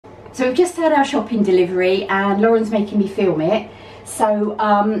So we've just had our shopping delivery and Lauren's making me film it. So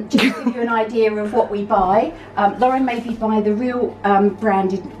just to give you an idea of what we buy, Lauren made me buy the real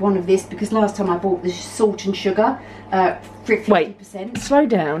branded one of this because last time I bought the salt and sugar for 50%. Wait, slow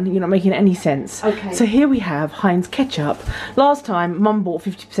down, you're not making any sense. Okay. So here we have Heinz ketchup. Last time Mum bought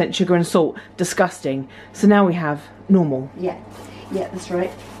 50% sugar and salt, disgusting. So now we have normal. Yeah, that's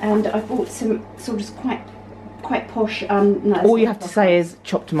right. And I bought some sort of quite posh. No, all you have to say is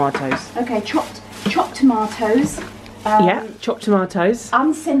chopped tomatoes. Okay, chopped tomatoes. Yeah, chopped tomatoes.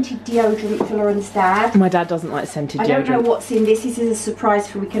 Unscented deodorant for Lauren's dad. My dad doesn't like scented deodorant. I don't know what's in this. This is a surprise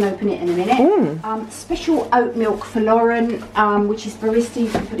for we can open it in a minute. Special oat milk for Lauren, which is barista. You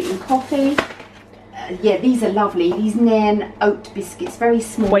can put it in coffee. Yeah, these are lovely. These Nairn oat biscuits, very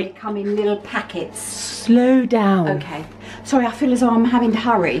small. Wait. They come in little packets. Slow down. Okay. Sorry, I feel as though I'm having to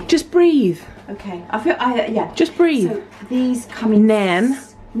hurry. Just breathe. Okay. Yeah. Just breathe. So these come in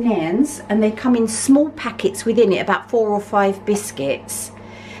Nairns, and they come in small packets within it, about 4 or 5 biscuits.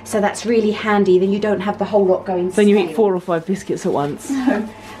 So that's really handy. Then you don't have the whole lot going. Then you eat 4 or 5 biscuits at once. No.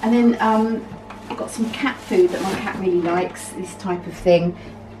 And then I've got some cat food that my cat really likes. This type of thing.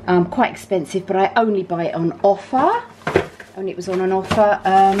 Quite expensive, but I only buy it on offer. And it was on an offer.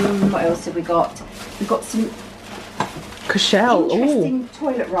 What else have we got? We've got some interesting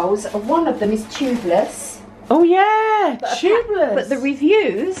toilet rolls. One of them is tubeless. Oh yeah, tubeless. But the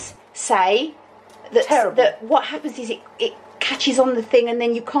reviews say that what happens is it catches on the thing and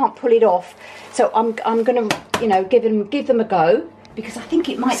then you can't pull it off. So I'm gonna give them a go because I think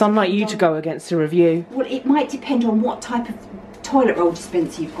it might. It's unlike you to go against a review. Well, it might depend on what type of toilet roll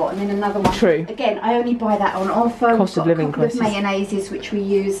dispenser you've got, and then another one. True. Again, I only buy that on offer. Cost of living crisis. A couple of mayonnaises which we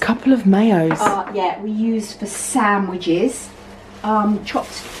use. Couple of mayos. Yeah, we use for sandwiches. More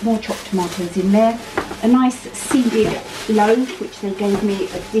chopped tomatoes in there. A nice seeded loaf which they gave me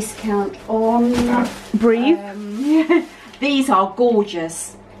a discount on. Breathe. These are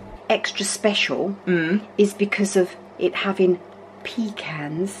gorgeous. Extra special is because of it having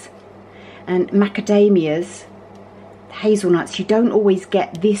pecans and macadamias, hazelnuts. You don't always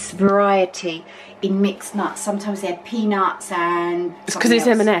get this variety in mixed nuts. Sometimes they're peanuts and it's because it's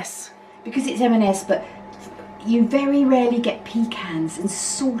M&S. Because it's M&S, but you very rarely get pecans, and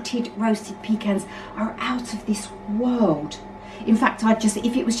salted roasted pecans are out of this world. In fact,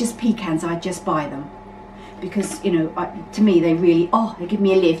 if it was just pecans, I'd just buy them. Because, to me, they give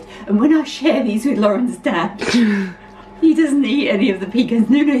me a lift. And when I share these with Lauren's dad, he doesn't eat any of the pecans.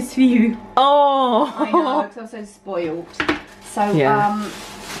 No, it's for you. Oh! I know, because I'm so spoiled. So, yeah,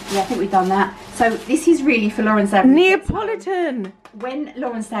 I think we've done that. So, this is really for Lauren's dad. Neapolitan! When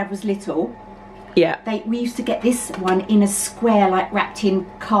Lauren's dad was little, we used to get this one in a square, like wrapped in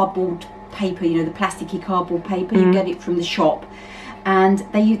cardboard paper, the plasticky cardboard paper. You get it from the shop. And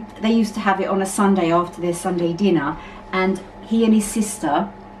they used to have it on a Sunday after their Sunday dinner, and he and his sister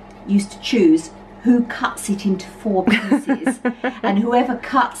used to choose who cuts it into 4 pieces, and whoever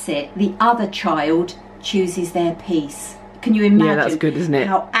cuts it, the other child chooses their piece. Can you imagine? Yeah, that's good, isn't it?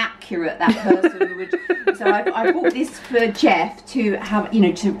 How accurate that person would. So I bought this for Jeff to have,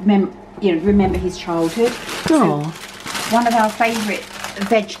 to remember his childhood. So one of our favourite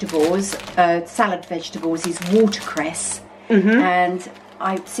vegetables, salad vegetables, is watercress. And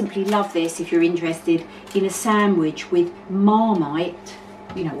I simply love this, if you're interested, in a sandwich with Marmite.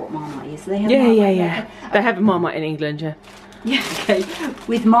 You know what Marmite is? They have yeah. They have a Marmite in England, yeah. Yeah, okay.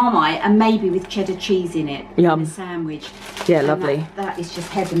 With Marmite and maybe with cheddar cheese in it. Yum. In a sandwich. Yeah, and lovely. That is just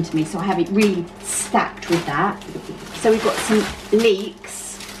heaven to me. So I have it really stacked with that. So we've got some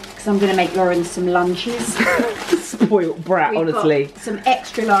leeks, because I'm going to make Lauren some lunches. Spoiled brat, honestly. Got some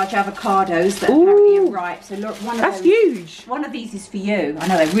extra large avocados that apparently are ripe. So look, that's huge. One of these is for you. I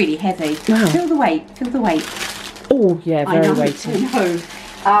know they're really heavy. Wow. Feel the weight. Feel the weight. Oh yeah, very weighty. I know.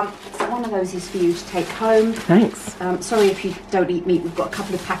 So one of those is for you to take home. Thanks. Sorry if you don't eat meat. We've got a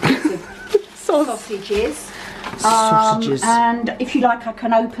couple of packets of sausages. And if you like, I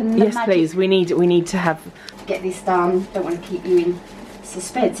can open the Yes, please. We need to get this done. Don't want to keep you in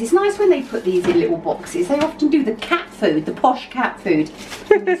suspense. It's nice when they put these in little boxes. They often do the cat food, the posh cat food.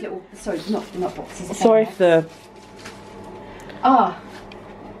 In these little, sorry, not boxes. Sorry if the.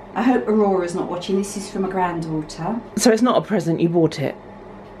 I hope Aurora's not watching. This is from a granddaughter. So it's not a present. You bought it.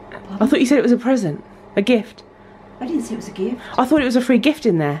 I thought you said it was a present, a gift. I didn't say it was a gift. I thought it was a free gift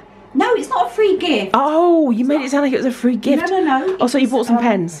in there. No, it's not a free gift. Oh, you made it sound like it was a free gift. No. Oh, so you bought some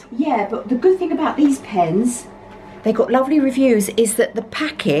pens. Yeah, but the good thing about these pens, they got lovely reviews, is that the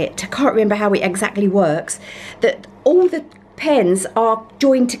packet, I can't remember how it exactly works, that all the pens are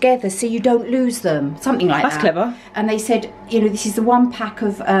joined together so you don't lose them, something like that. That's clever. And they said, you know, this is the one pack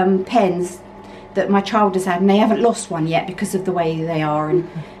of pens that my child has had, and they haven't lost one yet because of the way they are, and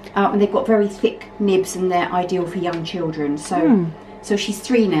they've got very thick nibs, and they're ideal for young children. So, so she's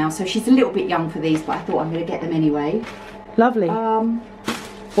 3 now, so she's a little bit young for these, but I thought I'm going to get them anyway. Lovely.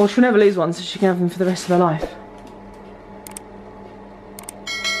 Well, she'll never lose one, so she can have them for the rest of her life.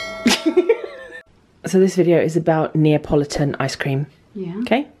 So this video is about Neapolitan ice cream. Yeah.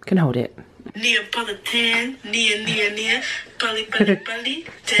 Okay, can hold it. Neapolitan, Polly, Polly,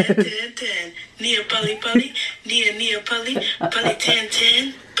 tan, Neapoli, Polly, Neapoli, Polly, tan,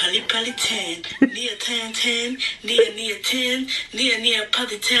 Polly, tan, tan, Neapolitan,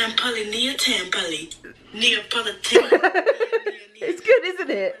 Polly, tan, Polly, Neapolitan. It's good,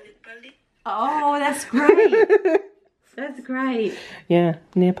 isn't it? Oh, that's great. That's great. Yeah,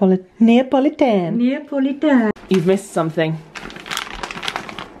 Neapolitan. Neapolitan. You've missed something.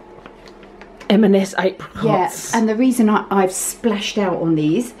 M&S apricots. Yeah, and the reason I've splashed out on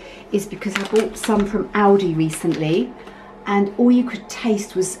these is because I bought some from Aldi recently, and all you could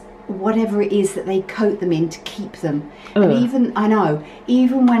taste was whatever it is that they coat them in to keep them. And even, I know,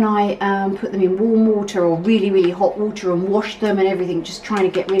 even when I put them in warm water or really, really hot water and washed them and everything, just trying to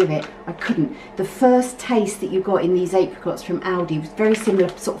get rid of it, I couldn't. The first taste that you got in these apricots from Aldi was very similar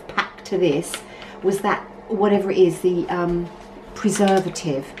sort of pack to this, was that, whatever it is, the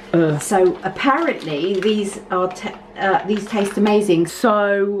preservative. So apparently these taste amazing.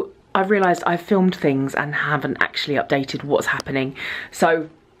 So I've realised I've filmed things and haven't actually updated what's happening. So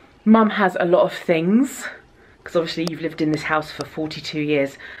Mum has a lot of things, because obviously you've lived in this house for 42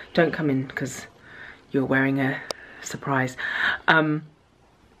 years. Don't come in because you're wearing a surprise. And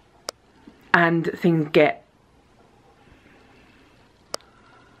things get...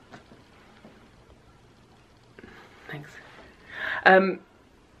 Thanks. I've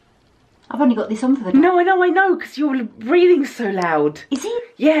only got this on for the... No, I know, because you're breathing so loud. Is it?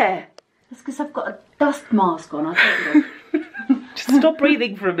 Yeah. That's because I've got a dust mask on. I'll take it off. Just stop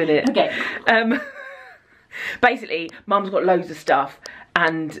breathing for a minute. Okay. Basically, Mum's got loads of stuff,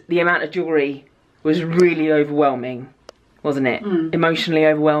 and the amount of jewellery was really overwhelming, wasn't it? Emotionally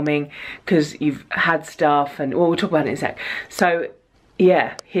overwhelming, because you've had stuff, and well, we'll talk about it in a sec. So,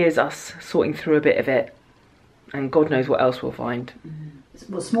 yeah, here's us sorting through a bit of it, and God knows what else we'll find.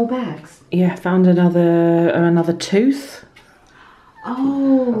 What, small bags? Yeah, found another tooth.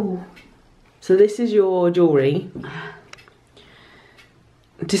 Oh. So this is your jewellery.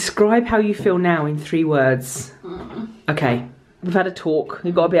 Describe how you feel now in 3 words. Okay, we've had a talk.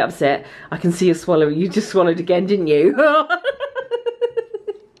 You've got a bit upset. I can see you swallowing. You just swallowed again, didn't you?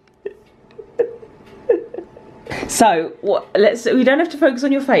 So what? We don't have to focus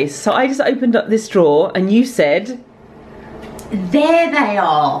on your face. So I just opened up this drawer, and you said, there they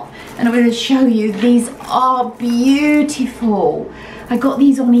are. And I'm going to show you. These are beautiful. I got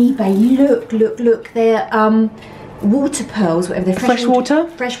these on eBay. Look. They're water pearls, whatever they're,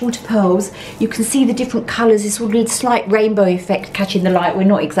 freshwater pearls. You can see the different colours, this little slight rainbow effect catching the light. We're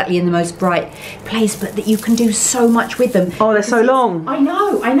not exactly in the most bright place, but that you can do so much with them. Oh, they're so long. I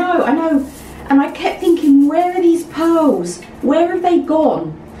know. And I kept thinking, where are these pearls? Where have they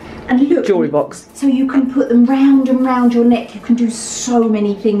gone? And look, jewellery box. So you can put them round and round your neck. You can do so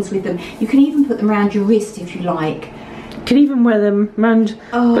many things with them. You can even put them round your wrist if you like. You can even wear them round,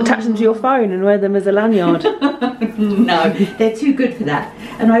 attach them to your phone and wear them as a lanyard. No, they're too good for that.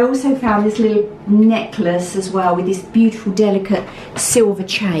 And I also found this little necklace as well with this beautiful, delicate silver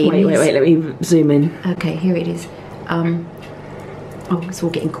chain. Wait, let me zoom in. Okay, here it is. Oh, it's all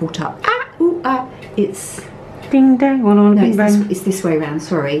getting caught up. It's... Ding dang, one on, no, bing bang. It's this way around,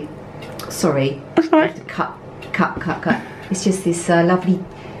 sorry. That's right. I have to cut. It's just this lovely...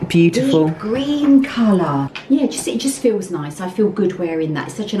 Beautiful deep green colour. Yeah, it just feels nice. I feel good wearing that.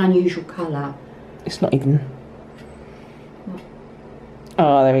 It's such an unusual colour. It's not even...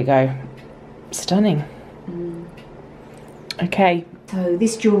 Oh, there we go. Stunning. Okay. So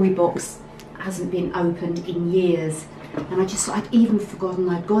this jewellery box hasn't been opened in years, and I'd even forgotten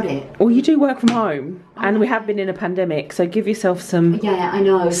I'd got it. Well, you do work from home, and we have been in a pandemic, so give yourself some... Yeah, I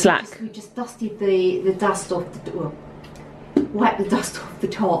know. Slack. We just dusted the dust off the... Well, wipe the dust off the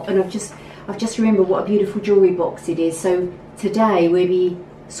top, and I've just remembered what a beautiful jewellery box it is. So today we'll be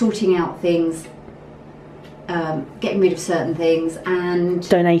sorting out things, getting rid of certain things, and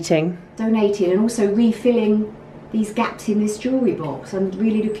donating, and also refilling these gaps in this jewellery box. I'm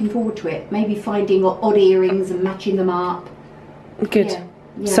really looking forward to it. Maybe finding odd earrings and matching them up. Good.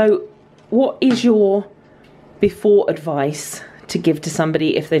 Yeah. So what is your before advice to give to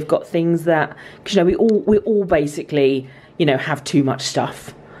somebody if they've got things that, because you know, we all basically you know, have too much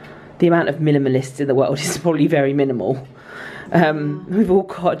stuff. The amount of minimalists in the world is probably very minimal. We've all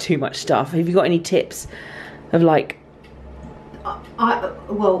got too much stuff. Have you got any tips of like...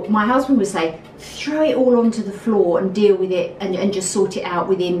 well, my husband would say, throw it all onto the floor and deal with it and just sort it out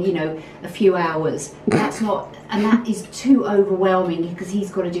within, you know, a few hours. That's not, and that is too overwhelming because he's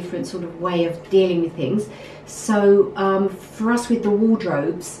got a different sort of way of dealing with things. So for us with the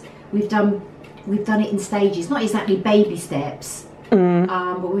wardrobes, we've done it in stages, not exactly baby steps,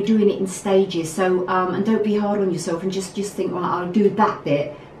 but we're doing it in stages. So and don't be hard on yourself and just think, well, I'll do that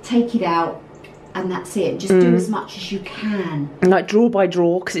bit, take it out, and that's it. Just do as much as you can. Like drawer by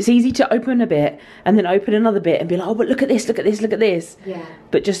drawer, because it's easy to open a bit and then open another bit and be like, oh, but look at this, look at this, look at this. Yeah.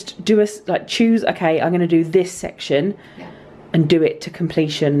 But just do like choose, okay, I'm going to do this section and do it to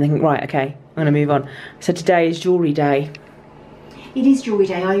completion and think, right, okay, I'm going to move on. So today is jewellery day. It is jewellery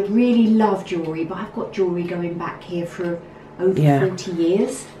day. I really love jewellery, but I've got jewellery going back here for over 40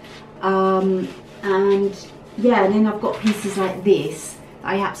 years. And yeah, and then I've got pieces like this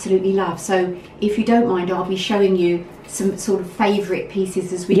I absolutely love. So if you don't mind, I'll be showing you some sort of favourite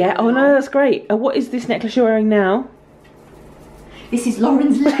pieces as we go oh no, that's great. What is this necklace you're wearing now? This is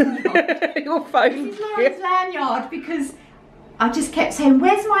Lauren's lanyard. Your phone. This is Lauren's lanyard because I just kept saying,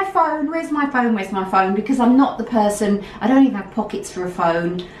 where's my phone, where's my phone, where's my phone? Because I'm not the person, I don't even have pockets for a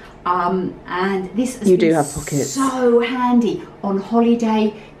phone. And this has been have pockets. So handy on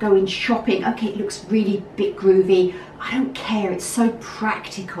holiday, going shopping. Okay, it looks really a bit groovy. I don't care, it's so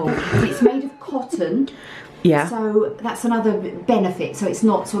practical. It's made of cotton. Yeah. So that's another benefit. So it's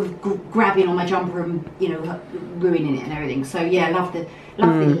not sort of grabbing on my jumper and, you know, ruining it and everything. So yeah, I love the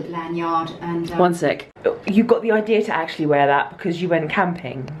lanyard. And one sec. You got the idea to actually wear that because you went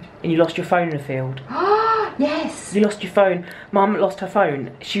camping and you lost your phone in the field. Yes. You lost your phone. Mum lost her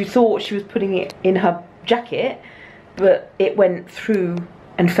phone. She thought she was putting it in her jacket, but it went through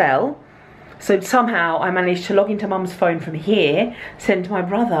and fell. So somehow I managed to log into Mum's phone from here, send to my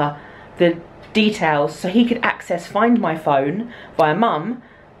brother the details so he could find my phone via Mum,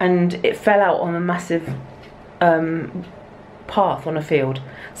 and it fell out on a massive path on a field.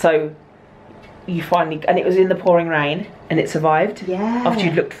 So you finally, and it was in the pouring rain, and it survived. Yeah. After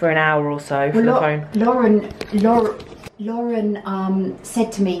you'd looked for an hour or so for the phone. Lauren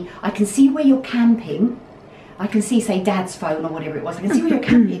said to me, I can see where you're camping. I can see, say, Dad's phone or whatever it was. I can see where you're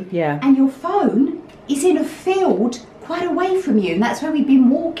camping. Yeah. And your phone is in a field quite away from you, and that's where we've been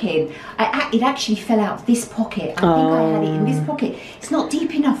walking. It actually fell out of this pocket. I think I had it in this pocket. It's not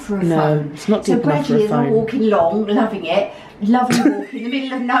deep enough for a phone. No, it's not deep enough for a phone. So gradually, as I'm walking along, loving it, loving walking in the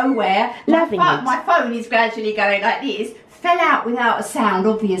middle of nowhere, my phone is gradually going like this. Fell out without a sound,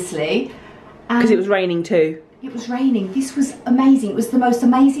 obviously. Because it was raining too. It was raining. This was amazing. It was the most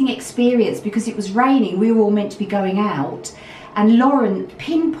amazing experience because it was raining. We were all meant to be going out. And Lauren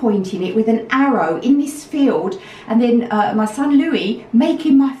pinpointing it with an arrow in this field. And then my son Louis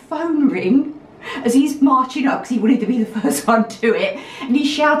making my phone ring as he's marching up because he wanted to be the first one to it. And he's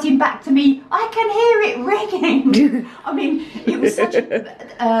shouting back to me, I can hear it ringing. I mean, it was such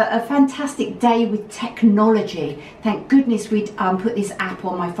a fantastic day with technology. Thank goodness we'd put this app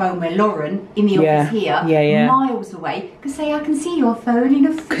on my phone where Lauren, in the office here, miles away, could say, I can see your phone in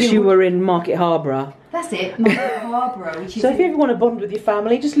a field. Because you were in Market Harborough. That's it, Market Harborough. Which is so if you ever want to bond with your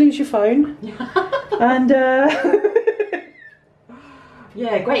family, just lose your phone. And...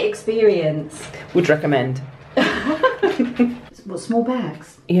 yeah, great experience. Would recommend. What, small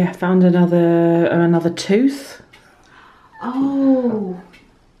bags? Yeah, found another tooth. Oh.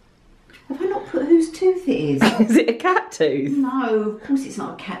 Have I not put whose tooth it is? Is it a cat tooth? No, of course it's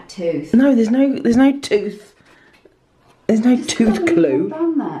not a cat tooth. No, there's no tooth. There's no tooth clue. I've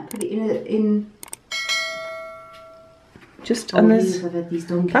done that. Put it in just and there's I've had these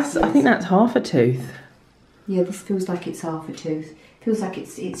donkeys. I think that's half a tooth. Yeah, this feels like it's half a tooth. Feels like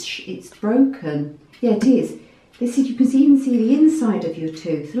it's broken. Yeah, it is. This is, you can even see the inside of your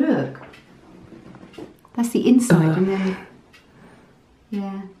tooth. Look, that's the inside, and then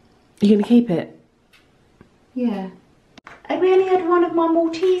yeah. You're gonna keep it? Yeah. I really had one of my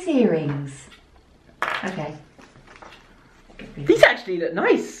Maltese earrings. Okay. These actually look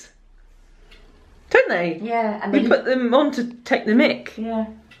nice, don't they? Yeah. And we put them on to take the mick. Yeah.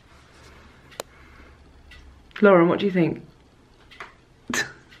 Lauren, what do you think?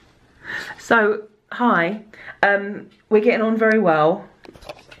 So, hi, we're getting on very well.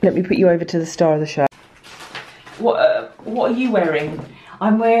 Let me put you over to the star of the show. What are you wearing?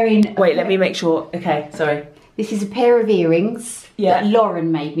 I'm wearing... Wait, let me make sure. Okay, sorry. This is a pair of earrings that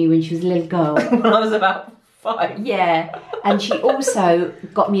Lauren made me when she was a little girl. When I was about 5. Yeah, and she also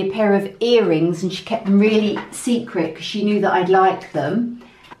got me a pair of earrings, and she kept them really secret because she knew that I'd like them.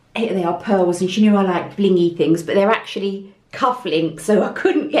 Here they are, pearls, and she knew I liked blingy things, but they're actually cufflinks, so I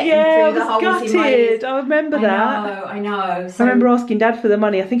couldn't get them through the holes in my ears. I remember that. I know. So, I remember asking Dad for the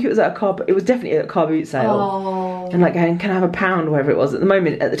money. I think it was at a car. It was definitely at a car boot sale. Oh. And like going, can I have £1 or whatever it was? At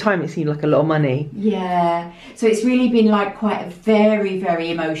the time, it seemed like a lot of money. Yeah. So it's really been like quite a very,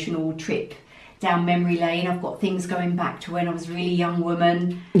 very emotional trip down memory lane. I've got things going back to when I was a really young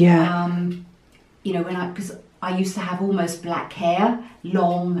woman. Yeah. You know, because I used to have almost black hair,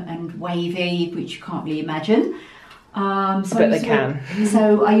 long and wavy, which you can't really imagine. So I bet they can.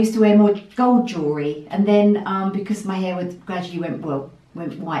 So I used to wear more gold jewellery, and then because my hair gradually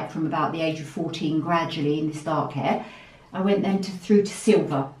went white from about the age of 14, gradually in this dark hair, I went then through to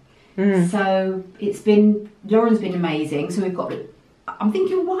silver. So Lauren's been amazing. So we've got. I'm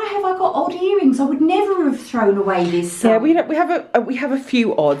thinking, why have I got odd earrings? I would never have thrown away this. Yeah, we have a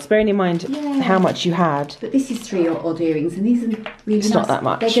few odds, bearing in mind how much you had. But this is 3 odd earrings, and these are really It's nice. not that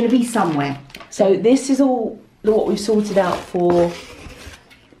much. They're going to be somewhere. So this is all what we've sorted out for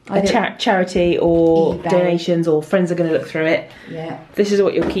a charity or eBay. donations, or friends are going to look through it. Yeah. This is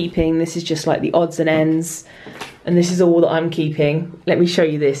what you're keeping. This is just like the odds and ends, and this is all that I'm keeping. Let me show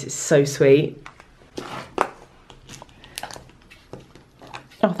you this. It's so sweet.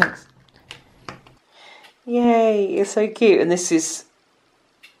 Oh, thanks. Yay, it's so cute. And this is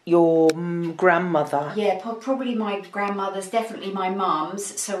your grandmother. Yeah, probably my grandmother's, definitely my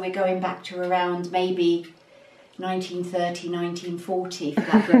mum's. So we're going back to around maybe 1930, 1940 for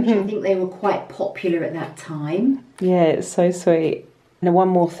that brooch. I think they were quite popular at that time. Yeah, it's so sweet. Now, one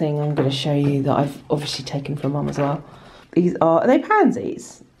more thing I'm going to show you that I've obviously taken from Mum as well. These are they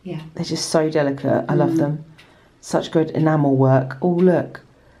pansies? Yeah. They're just so delicate. I love them. Such good enamel work. Oh, look.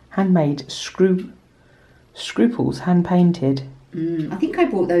 Handmade scruples, hand painted. I think I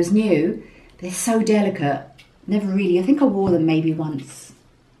bought those new. They're so delicate. Never really. I think I wore them maybe once.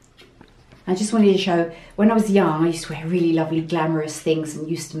 I just wanted to show, when I was young, I used to wear really lovely glamorous things and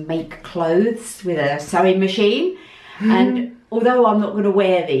used to make clothes with a sewing machine. And although I'm not going to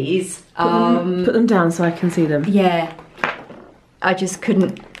wear these, put them down so I can see them. Yeah, I just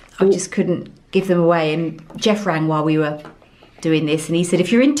couldn't give them away. And Jeff rang while we were doing this, and he said,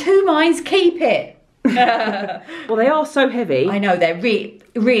 if you're in 2 minds, keep it. Well, they are so heavy. I know, they're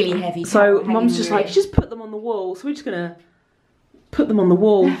really heavy. So Mum's just like, just put them on the wall. So we're just gonna put them on the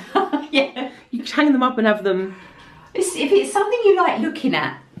wall. Yeah, You can hang them up and have them. if it's something you like looking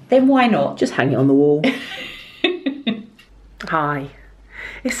at, then why not? Just hang it on the wall. Hi.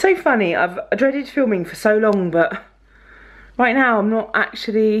 It's so funny. I've dreaded filming for so long, but right now I'm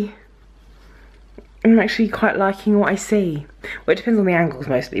actually quite liking what I see. Well, it depends on the angles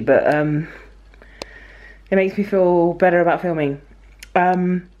mostly, but it makes me feel better about filming.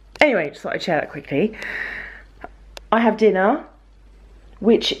 Anyway, just thought I'd share that quickly. I have dinner,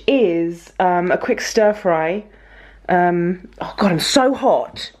 which is a quick stir fry. Oh God, I'm so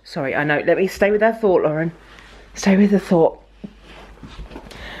hot. Sorry, I know. Let me stay with that thought, Lauren. Stay with the thought.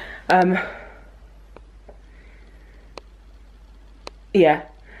 Yeah.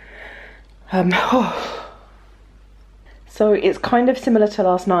 So it's kind of similar to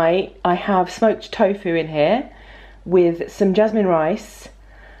last night. I have smoked tofu in here with some jasmine rice,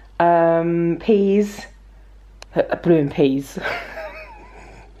 peas, blue and peas.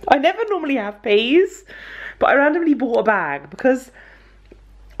 I never normally have peas, but I randomly bought a bag because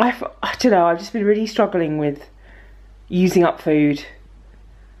I don't know, I've just been really struggling with using up food.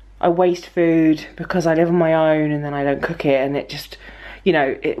 I waste food because I live on my own and then I don't cook it, and it just, you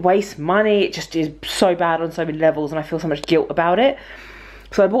know, it wastes money. It just is so bad on so many levels, and I feel so much guilt about it.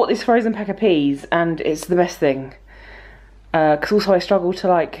 So I bought this frozen pack of peas, and it's the best thing. Because also I struggle to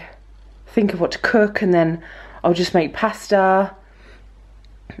like think of what to cook, and then I'll just make pasta.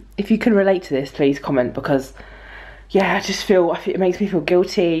 If you can relate to this, please comment, because yeah, I just feel, it makes me feel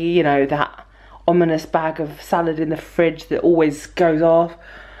guilty, you know, that ominous bag of salad in the fridge that always goes off.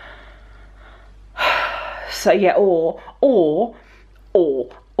 So yeah, or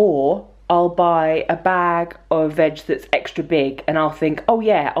I'll buy a bag of veg that's extra big, and I'll think, oh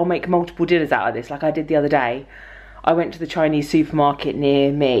yeah, I'll make multiple dinners out of this, like I did the other day. I went to the Chinese supermarket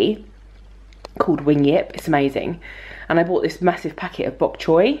near me called Wing Yip. It's amazing. And I bought this massive packet of bok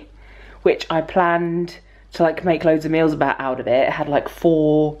choy, which I planned to like make loads of meals out of it. It had like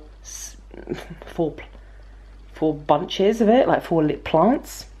four bunches of it, like 4 lit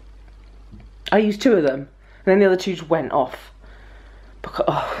plants. I used 2 of them, and then the other 2 just went off.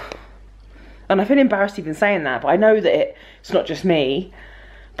 Because, and I feel embarrassed even saying that, but I know that it's not just me,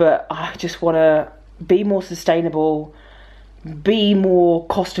 but I just want to be more sustainable, be more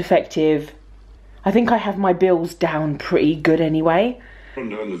cost effective. I think I have my bills down pretty good anyway. Run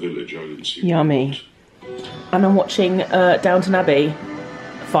down the village, I didn't see. Yummy. And I'm watching Downton Abbey,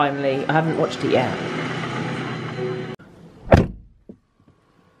 finally. I haven't watched it yet.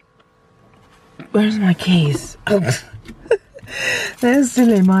 Where's my keys? They're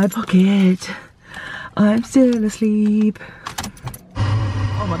still in my pocket. I'm still asleep.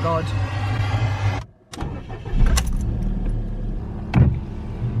 Oh my god.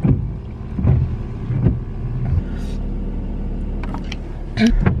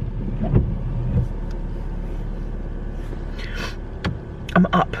 I'm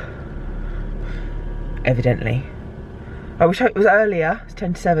up. Evidently. I wish it was earlier. It's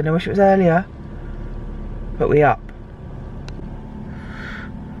 10 to 7. I wish it was earlier. But we're up.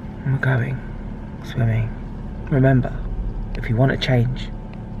 And we're going swimming. Remember, if we want a change,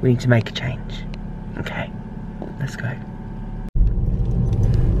 we need to make a change. Okay, let's go.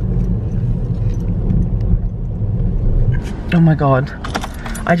 Oh my god.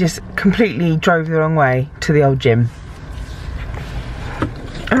 I just completely drove the wrong way to the old gym.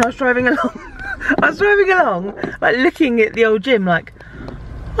 And I was driving along, like looking at the old gym like,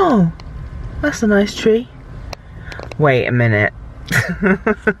 oh, that's a nice tree. Wait a minute.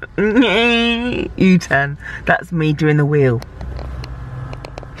 U-turn. That's me doing the wheel.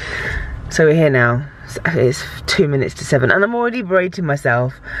 So we're here now. It's 2 minutes to 7 and I'm already berating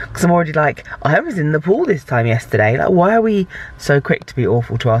myself because I'm already like, I was in the pool this time yesterday. Like, why are we so quick to be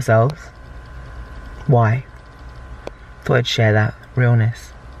awful to ourselves? Why? Thought I'd share that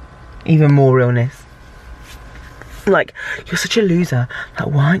realness. Even more realness. Like, you're such a loser. Like,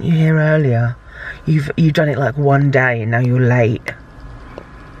 why aren't you here earlier? You've done it like one day and now you're late.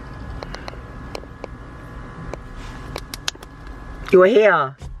 You're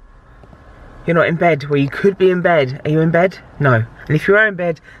here. You're not in bed. Well, you could be in bed. Are you in bed? No. And if you are in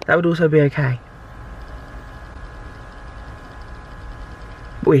bed, that would also be okay.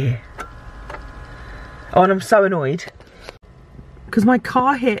 We're here. Oh, and I'm so annoyed because my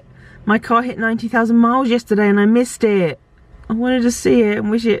car hit 90,000 miles yesterday and I missed it. I wanted to see it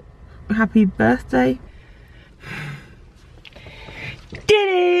and wish it happy birthday. Did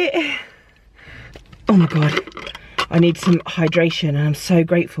it! Oh my god. I need some hydration and I'm so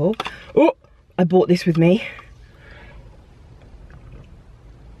grateful. Oh, I bought this with me.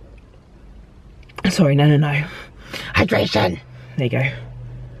 Sorry, no. Hydration! There you go.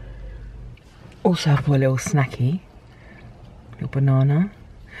 Also I've got a little snacky. Little banana.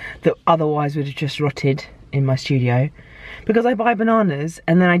 That otherwise would have just rotted in my studio. Because I buy bananas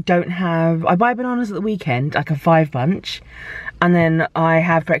and then I buy bananas at the weekend, like a 5 bunch. And then I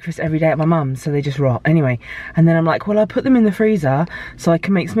have breakfast every day at my mum's, so they just rot. Anyway, and then I'm like, well, I'll put them in the freezer so I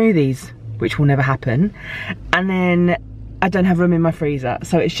can make smoothies, which will never happen. And then I don't have room in my freezer.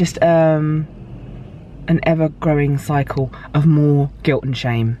 So it's just an ever-growing cycle of more guilt and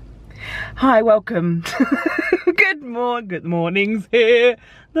shame. Hi, welcome. Good morning's here.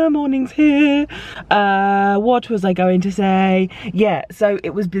 The morning's here. What was I going to say? Yeah, so it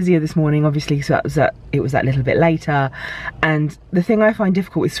was busier this morning, obviously, so it was that little bit later. And the thing I find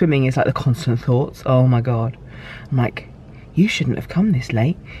difficult with swimming is like the constant thoughts. Oh my god. I'm like, you shouldn't have come this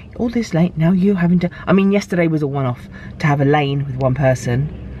late. All this late, now you're having to... I mean, yesterday was a one-off to have a lane with one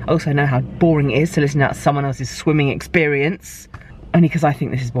person. I also know how boring it is to listen to someone else's swimming experience. Only because I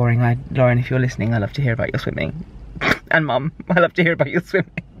think this is boring. Lauren, if you're listening, I love to hear about your swimming. And Mum, I love to hear about your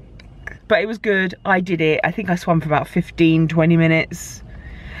swimming. But it was good. I did it. I think I swam for about 15-20 minutes.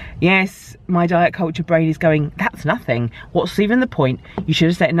 Yes, my diet culture brain is going, that's nothing. What's even the point? You should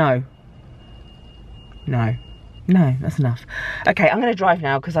have said no. No, that's enough. Okay, I'm going to drive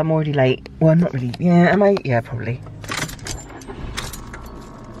now because I'm already late. Well, I'm not really. Yeah, am I? Yeah, probably.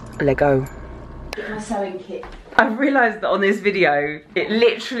 Let go. Get my sewing kit. I've realised that on this video, it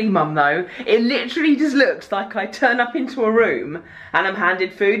literally, Mum though, it literally just looks like I turn up into a room and I'm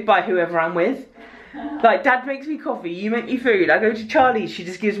handed food by whoever I'm with. Like, Dad makes me coffee, you make me food. I go to Charlie's, she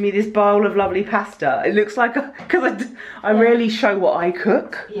just gives me this bowl of lovely pasta. It looks like, because I rarely show what I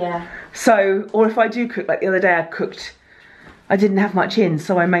cook. Yeah. So, or if I do cook, like the other day I didn't have much in,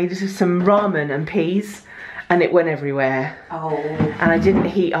 so I made some ramen and peas. And it went everywhere. Oh. And I didn't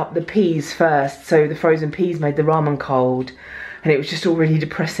heat up the peas first, so the frozen peas made the ramen cold. And it was just all really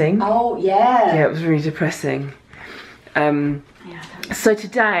depressing. Oh, yeah. Yeah, it was really depressing. So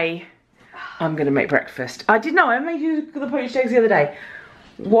today, I'm going to make breakfast. I made you the poached eggs the other day.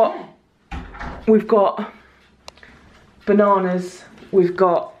 We've got bananas. We've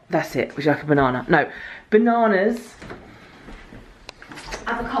got, that's it, would you like a banana? No, bananas.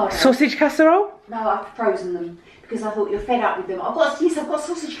 I've avocado. Sausage casserole? No, I've frozen them because I thought you're fed up with them. I've got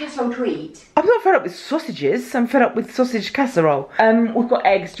sausage casserole to eat. I'm not fed up with sausages. I'm fed up with sausage casserole. We've got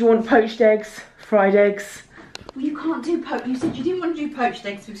eggs. Do you want poached eggs? Fried eggs? Well, you can't do poached. You said you didn't want to do poached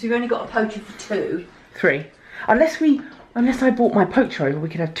eggs because we've only got a poacher for 2. 3. Unless I bought my poacher over, we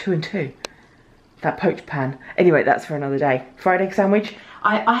could have 2 and 2. That poached pan. Anyway, that's for another day. Fried egg sandwich?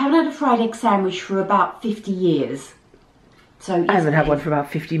 I haven't had a fried egg sandwich for about 50 years. So I haven't had one for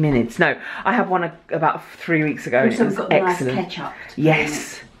about 50 minutes. No, I had one about 3 weeks ago. Also, and it was got the excellent. nice ketchup.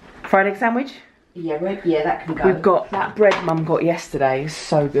 Yes. Fried egg sandwich? Yeah, that can go. We've got that bread Mum got yesterday. It's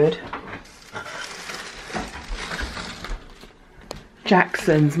so good.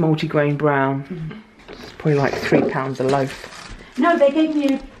 Jackson's multigrain brown. It's probably like £3 a loaf. No, they gave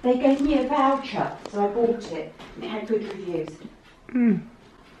me a voucher, so I bought it. And it had good reviews.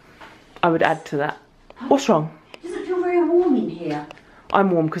 I would add to that. What's wrong? It doesn't feel very warm in here.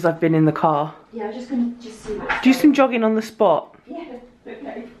 I'm warm because I've been in the car. Yeah, I'm just going to see what. Do some jogging on the spot. Yeah,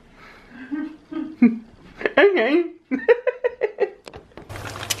 okay. Okay.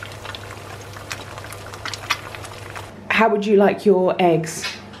 How would you like your eggs?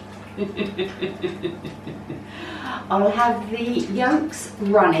 I'll have the yolks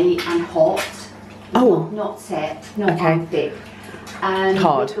runny and hot. Oh. Not set, not Okay. on thick. And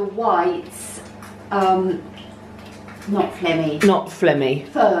Hard. with the whites, not phlegmy. Not phlegmy.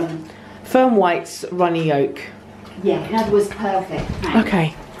 Firm. Firm whites, runny yolk. Yeah, in other words, perfect. Thanks.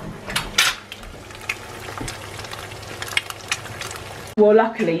 Okay. Well,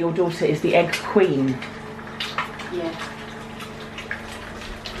 luckily your daughter is the egg queen. Yeah.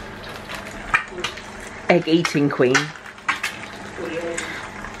 Egg eating queen.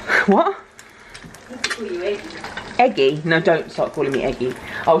 What? Eggy? No, don't start calling me Eggy.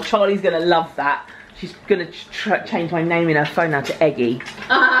 Oh, Charlie's gonna love that. She's gonna change my name in her phone now to Eggy.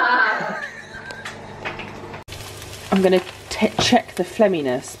 I'm gonna check the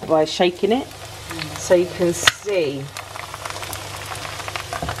phlegminess by shaking it, so you can see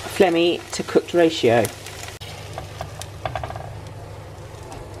phlegmy to cooked ratio.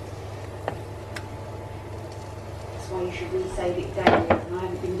 That's why you should re-save it daily. And I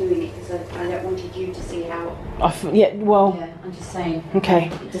haven't been doing it because I don't wanted you to see how. Yeah, well. Yeah, I'm just saying. Okay.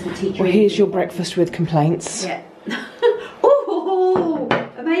 It doesn't teach you. Well, here's your breakfast with complaints. Yeah. Oh,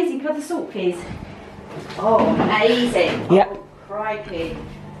 amazing. Can I have the salt, please? Oh, amazing. Yep. Oh, crikey.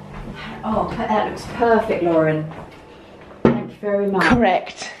 Oh, that looks perfect, Lauren. Thank you very much.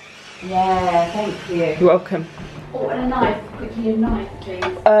 Correct. Yeah, thank you. You're welcome. Oh, and a knife. Quickly, a knife, please.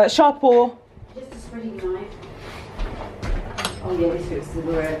 Sharp or? Just a spreading knife. Oh yeah, this looks the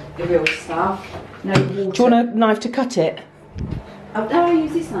real stuff. No water. Do you want a knife to cut it? Oh, no, I'll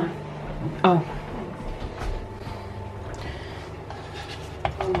use this knife. Oh.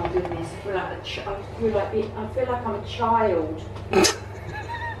 Oh my goodness, I feel like I'm a child.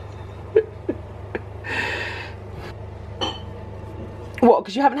 What,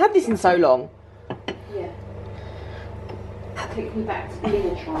 because you haven't had this in so long? Yeah. That takes me back to being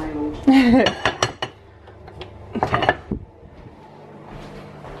a child.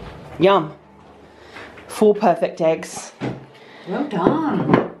 Yum. 4 perfect eggs. Well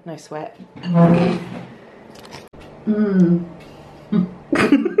done. No sweat. Mmm.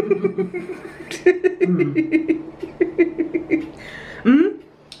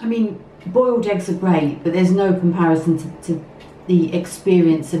 I mean, boiled eggs are great, but there's no comparison to the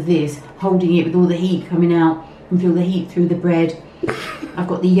experience of this, holding it with all the heat coming out and feel the heat through the bread. I've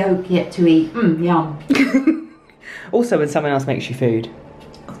got the yolk yet to eat. Yum. Also, when someone else makes you food.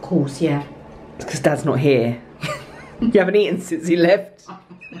 Of course, yeah. It's because Dad's not here. You haven't eaten since he left.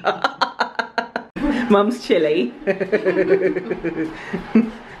 Mum's chilly.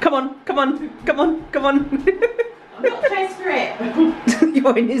 Come on, come on, come on, come on. I'm not desperate.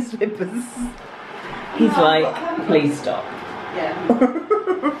 You're in his slippers. He's No, like, please stop. Yeah.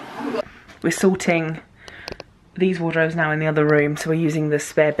 We're sorting these wardrobes now in the other room, so we're using the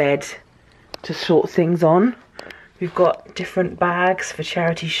spare bed to sort things on. We've got different bags for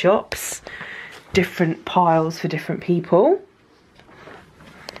charity shops, different piles for different people.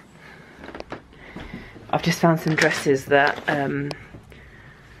 I've just found some dresses that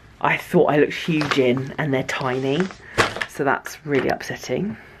I thought I looked huge in, and they're tiny, so that's really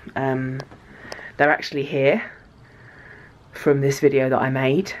upsetting. They're actually here from this video that I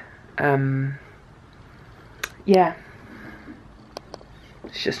made. Yeah,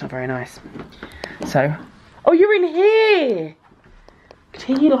 it's just not very nice. So, oh, you're in here.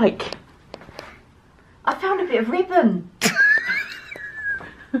 Can you like? I found a bit of ribbon.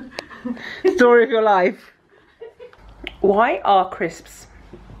 Story of your life. Why are crisps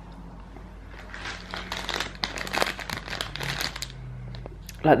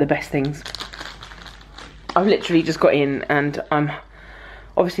like the best things. I've literally just got in and I'm,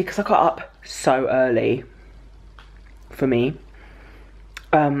 obviously because I got up so early for me,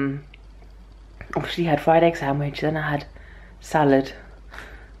 obviously had fried egg sandwich, then I had salad,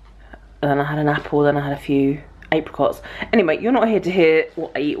 then I had an apple, then I had a few apricots. Anyway, you're not here to hear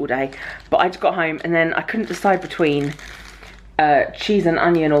what I eat all day, but I just got home and then I couldn't decide between cheese and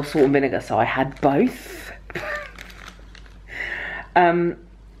onion or salt and vinegar, so I had both.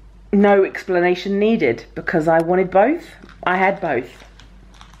 No explanation needed because I wanted both. I had both.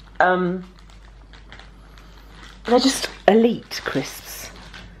 They're just elite crisps.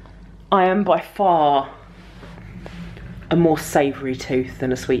 I am by far a more savoury tooth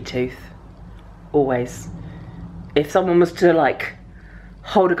than a sweet tooth. Always. If someone was to like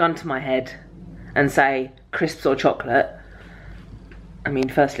hold a gun to my head and say crisps or chocolate, I mean,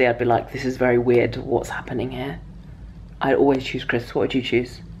 firstly I'd be like, this is very weird, what's happening here? I'd always choose crisps. What would you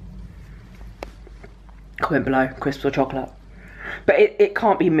choose? Comment below, crisps or chocolate. But it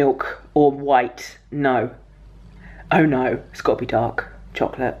can't be milk or white, no. Oh no, it's got to be dark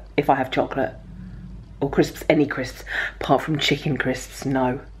chocolate, if I have chocolate. Or crisps, any crisps, apart from chicken crisps,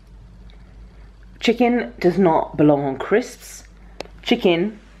 no. Chicken does not belong on crisps.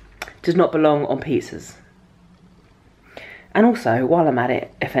 Chicken does not belong on pizzas. And also, while I'm at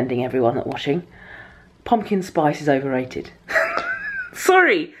it, offending everyone that's watching, pumpkin spice is overrated.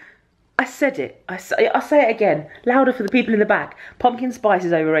 Sorry, I said it. I'll say it again, louder for the people in the back. Pumpkin spice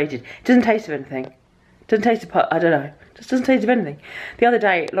is overrated. It doesn't taste of anything. Doesn't taste of, I don't know, just doesn't taste of anything. The other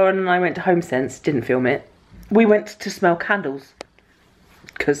day, Lauren and I went to HomeSense, didn't film it. We went to smell candles.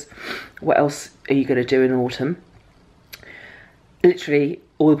 Because what else are you going to do in autumn? Literally,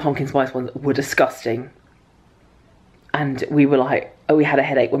 all the pumpkin spice ones were disgusting. And we were like, oh, we had a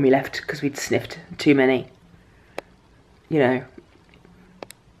headache when we left because we'd sniffed too many. You know,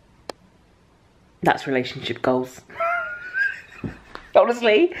 that's relationship goals.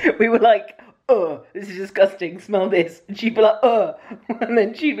 Honestly, we were like, oh, this is disgusting, smell this. And she'd be like, oh. And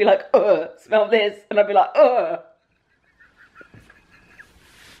then she'd be like, oh, smell this. And I'd be like, oh.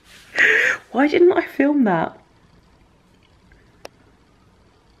 Why didn't I film that?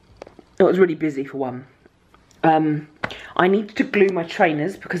 It was really busy for one. I need to glue my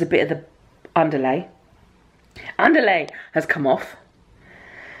trainers because a bit of the underlay has come off.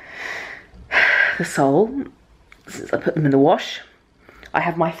 The sole, since I put them in the wash. I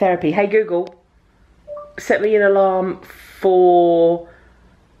have my therapy. Hey Google, set me an alarm for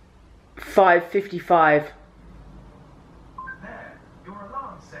 5:55. Your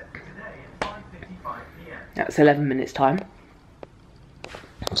alarm set today at 5:55 PM. That's 11 minutes time.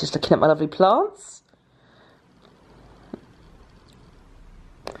 Just looking at my lovely plants.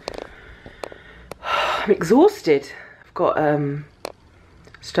 I'm exhausted. I've got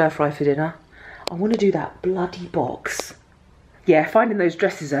stir fry for dinner. I want to do that bloody box. Yeah, finding those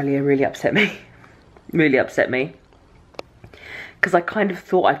dresses earlier really upset me. Really upset me. Because I kind of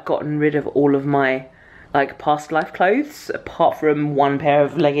thought I'd gotten rid of all of my like past life clothes, apart from one pair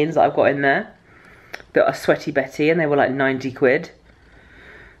of leggings that I've got in there that are Sweaty Betty, and they were like 90 quid.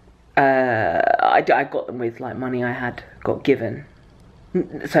 I got them with like money I had got given,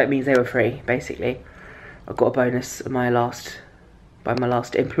 so it means they were free basically. I got a bonus by my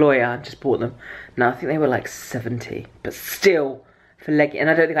last employer. I just bought them. Now I think they were like 70, but still for leggings. And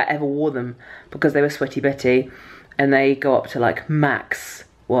I don't think I ever wore them because they were Sweaty Betty, and they go up to like max.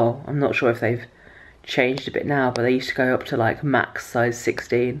 Well, I'm not sure if they've changed a bit now, but they used to go up to like max size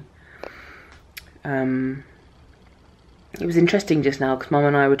 16. It was interesting just now because Mum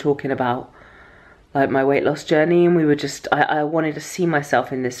and I were talking about like my weight loss journey, and we were just, I wanted to see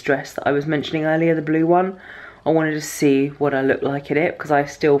myself in this dress that I was mentioning earlier, the blue one. I wanted to see what I looked like in it because I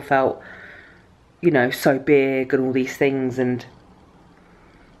still felt, you know, so big and all these things, and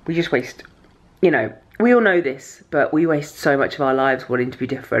we just waste, you know, we all know this, but we waste so much of our lives wanting to be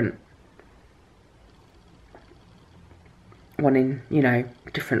different. Wanting, you know,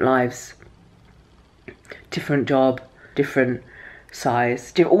 different lives, different job, different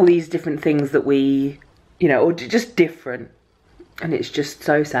size, all these different things that we, you know, or just different. And it's just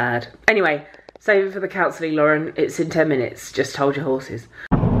so sad. Anyway, save it for the counselling, Lauren. It's in 10 minutes. Just hold your horses.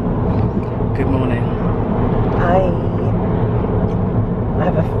 Good morning. Hi. I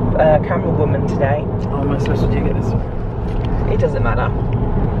have a camera woman today. How am I supposed to do this? It doesn't matter.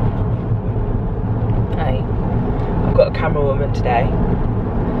 Hey, I've got a camera woman today.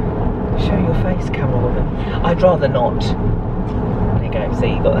 Show your face, camera woman. I'd rather not. There you go,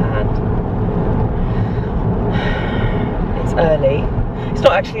 see, you got the hand. It's early. It's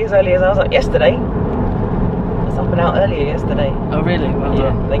not actually as early as I was up yesterday. It's up and out earlier yesterday. Oh really? Well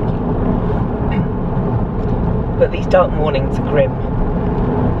Yeah, done. thank you. But these dark mornings are grim.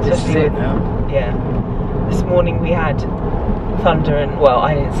 This is Especially it with, now. yeah. This morning we had thunder and, well,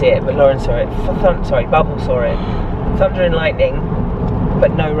 I didn't see it, but Lauren saw it. Sorry, Bubble saw it. Thunder and lightning,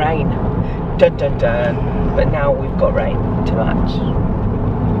 but no rain. Dun dun dun. But now we've got rain to match.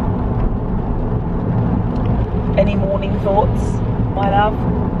 Any morning thoughts, my love?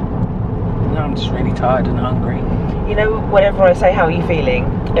 No, I'm just really tired and hungry. You know, whenever I say how are you feeling,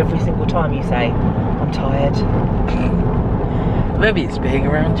 every single time you say, I'm tired. Maybe it's being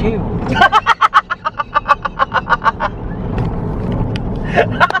around you.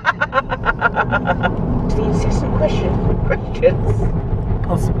 The incessant questions.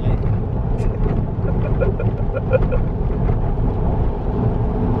 Possibly.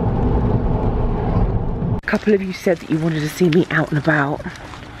 A couple of you said that you wanted to see me out and about.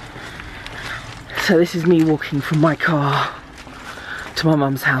 So this is me walking from my car to my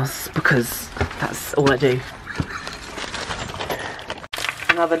mum's house because that's all I do.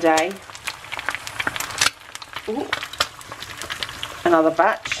 Another day. Ooh. Another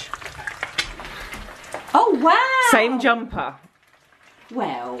batch. Oh wow! Same jumper.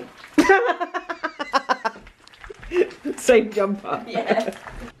 Well, Same jumper. yeah.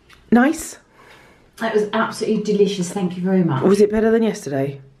 Nice. That was absolutely delicious. Thank you very much. Was it better than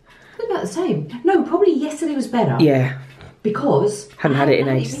yesterday? About the same. No, probably yesterday was better. Yeah. Because Hadn't had it in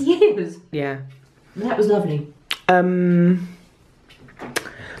I ages. for years. Yeah. That was lovely.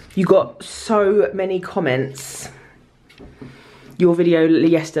 You got so many comments. Your video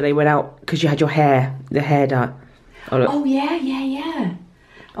yesterday went out because you had your hair, the hair done. Oh, look. Oh yeah, yeah, yeah.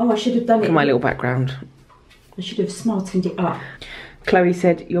 Oh, I should have done Look it. at my little background. I should have smartened it up. Chloe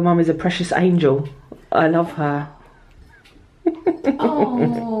said, your mum is a precious angel. I love her.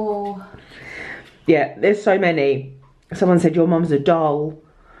 Oh. Yeah, there's so many. Someone said, your mum's a doll.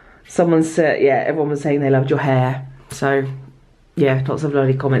 Someone said, yeah, everyone was saying they loved your hair. So, yeah, lots of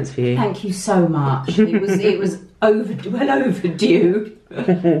lovely comments for you. Thank you so much. It was well overdue.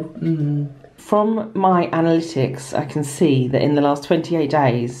 From my analytics, I can see that in the last 28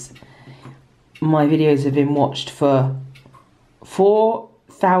 days, my videos have been watched for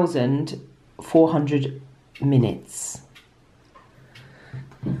 4,400 minutes.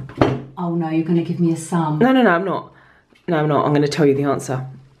 Oh no, you're going to give me a sum. No, I'm not. No, I'm not. I'm going to tell you the answer.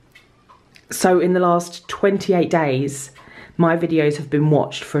 So in the last 28 days, my videos have been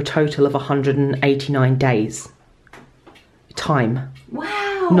watched for a total of 189 days. Time.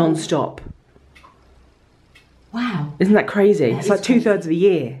 Wow. Non-stop. Wow. Isn't that crazy? It's is like 2/3 of the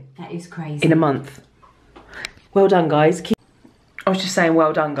year That is crazy. in a month. Well done, guys. I was just saying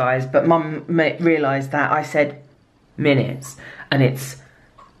well done, guys, but Mum realised that I said minutes and it's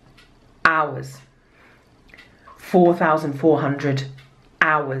hours. 4,400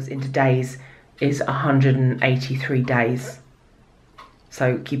 hours into days is 183 days.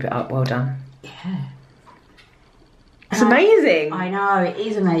 So keep it up, well done. Yeah. It's amazing. I know, it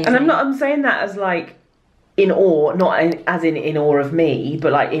is amazing. And I'm saying that as like in awe, not as in awe of me,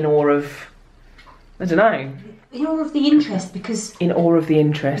 but like in awe of, I don't know. In awe of the interest, because... In awe of the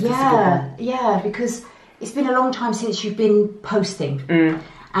interest. That's a good one. Yeah, because it's been a long time since you've been posting.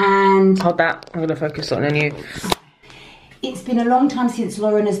 And... Hold that, I'm going to focus on you. It's been a long time since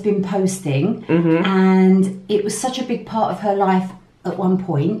Lauren has been posting, and it was such a big part of her life at one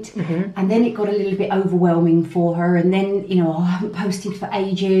point, and then it got a little bit overwhelming for her, and then, you know, I haven't posted for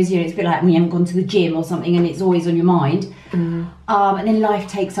ages, you know, it's a bit like when you haven't gone to the gym or something and it's always on your mind, and then life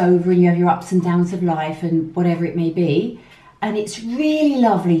takes over and you have your ups and downs of life and whatever it may be, and it's really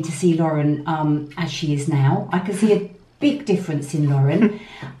lovely to see Lauren as she is now. I can see a big difference in Lauren.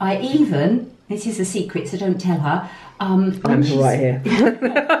 I even, this is a secret so don't tell her, I'm right here.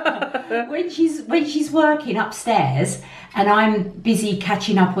 when she's working upstairs and I'm busy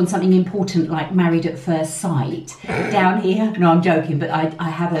catching up on something important like Married at First Sight down here, no, I'm joking, but I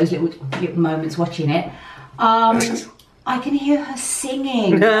have those little moments watching it, I can hear her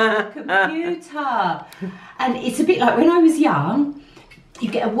singing on the computer, and it's a bit like when I was young. You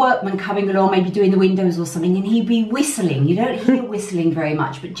get a workman coming along, maybe doing the windows or something, and he'd be whistling. You don't hear whistling very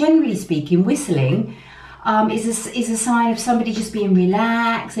much, but generally speaking, whistling is a sign of somebody just being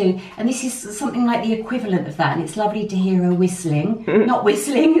relaxed. And this is something like the equivalent of that, and it's lovely to hear her whistling. Not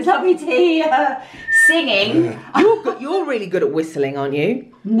whistling, it's lovely to hear her singing. You're really good at whistling, aren't you?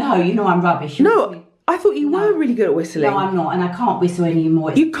 No, you know I'm rubbish. No, I thought you were really good at whistling. No, I'm not, and I can't whistle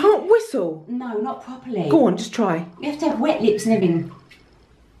anymore. You can't whistle? No, not properly. Go on, just try. You have to have wet lips and everything.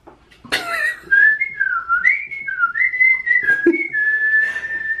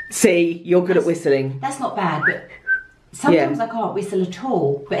 See, you're good at whistling. That's not bad, but sometimes I can't whistle at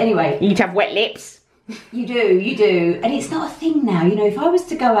all. But anyway. You need to have wet lips. You do. And it's not a thing now. You know, if I was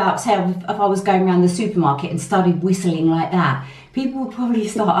to go out, say if I was going around the supermarket and started whistling like that, people would probably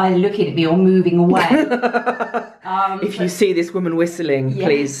start either looking at me or moving away. If you see this woman whistling,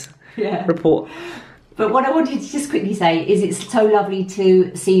 please report. But what I wanted to just quickly say is it's so lovely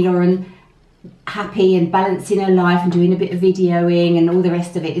to see Lauren happy and balancing her life and doing a bit of videoing and all the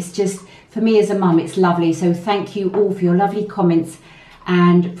rest of it. It's just, for me as a mum, it's lovely. So thank you all for your lovely comments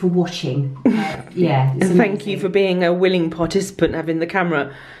and for watching. And thank you for being a willing participant, having the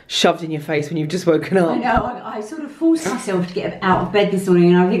camera shoved in your face when you've just woken up. I know, I sort of forced myself to get out of bed this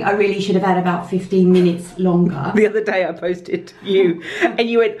morning, and I think I really should have had about 15 minutes longer. The other day I posted to you and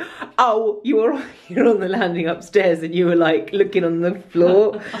you went, oh, you're on the landing upstairs, and you were like looking on the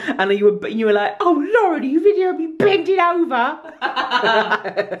floor and you were like, oh Lauren, you videoed me bending over.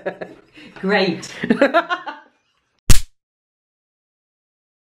 Great.